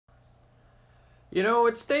You know,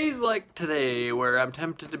 it's days like today where I'm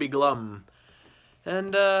tempted to be glum.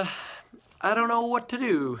 And, I don't know what to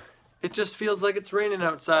do. It just feels like it's raining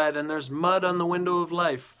outside and there's mud on the window of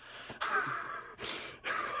life.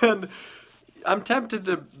 And I'm tempted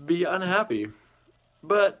to be unhappy.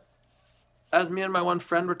 But as me and my one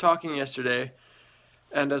friend were talking yesterday,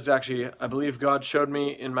 and as actually I believe God showed me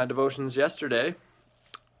in my devotions yesterday,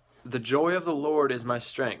 the joy of the Lord is my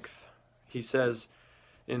strength. He says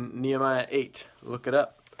in Nehemiah 8, look it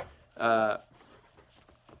up.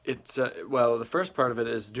 Well, the first part of it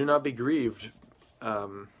is, do not be grieved,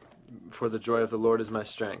 for the joy of the Lord is my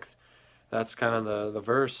strength. That's kind of the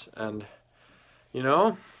verse. And, you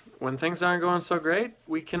know, when things aren't going so great,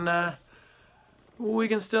 we can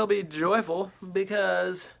still be joyful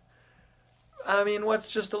because, I mean,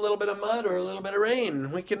 what's just a little bit of mud or a little bit of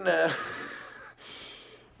rain? We can,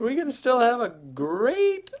 we can still have a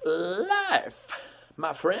great life,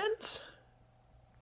 my friends.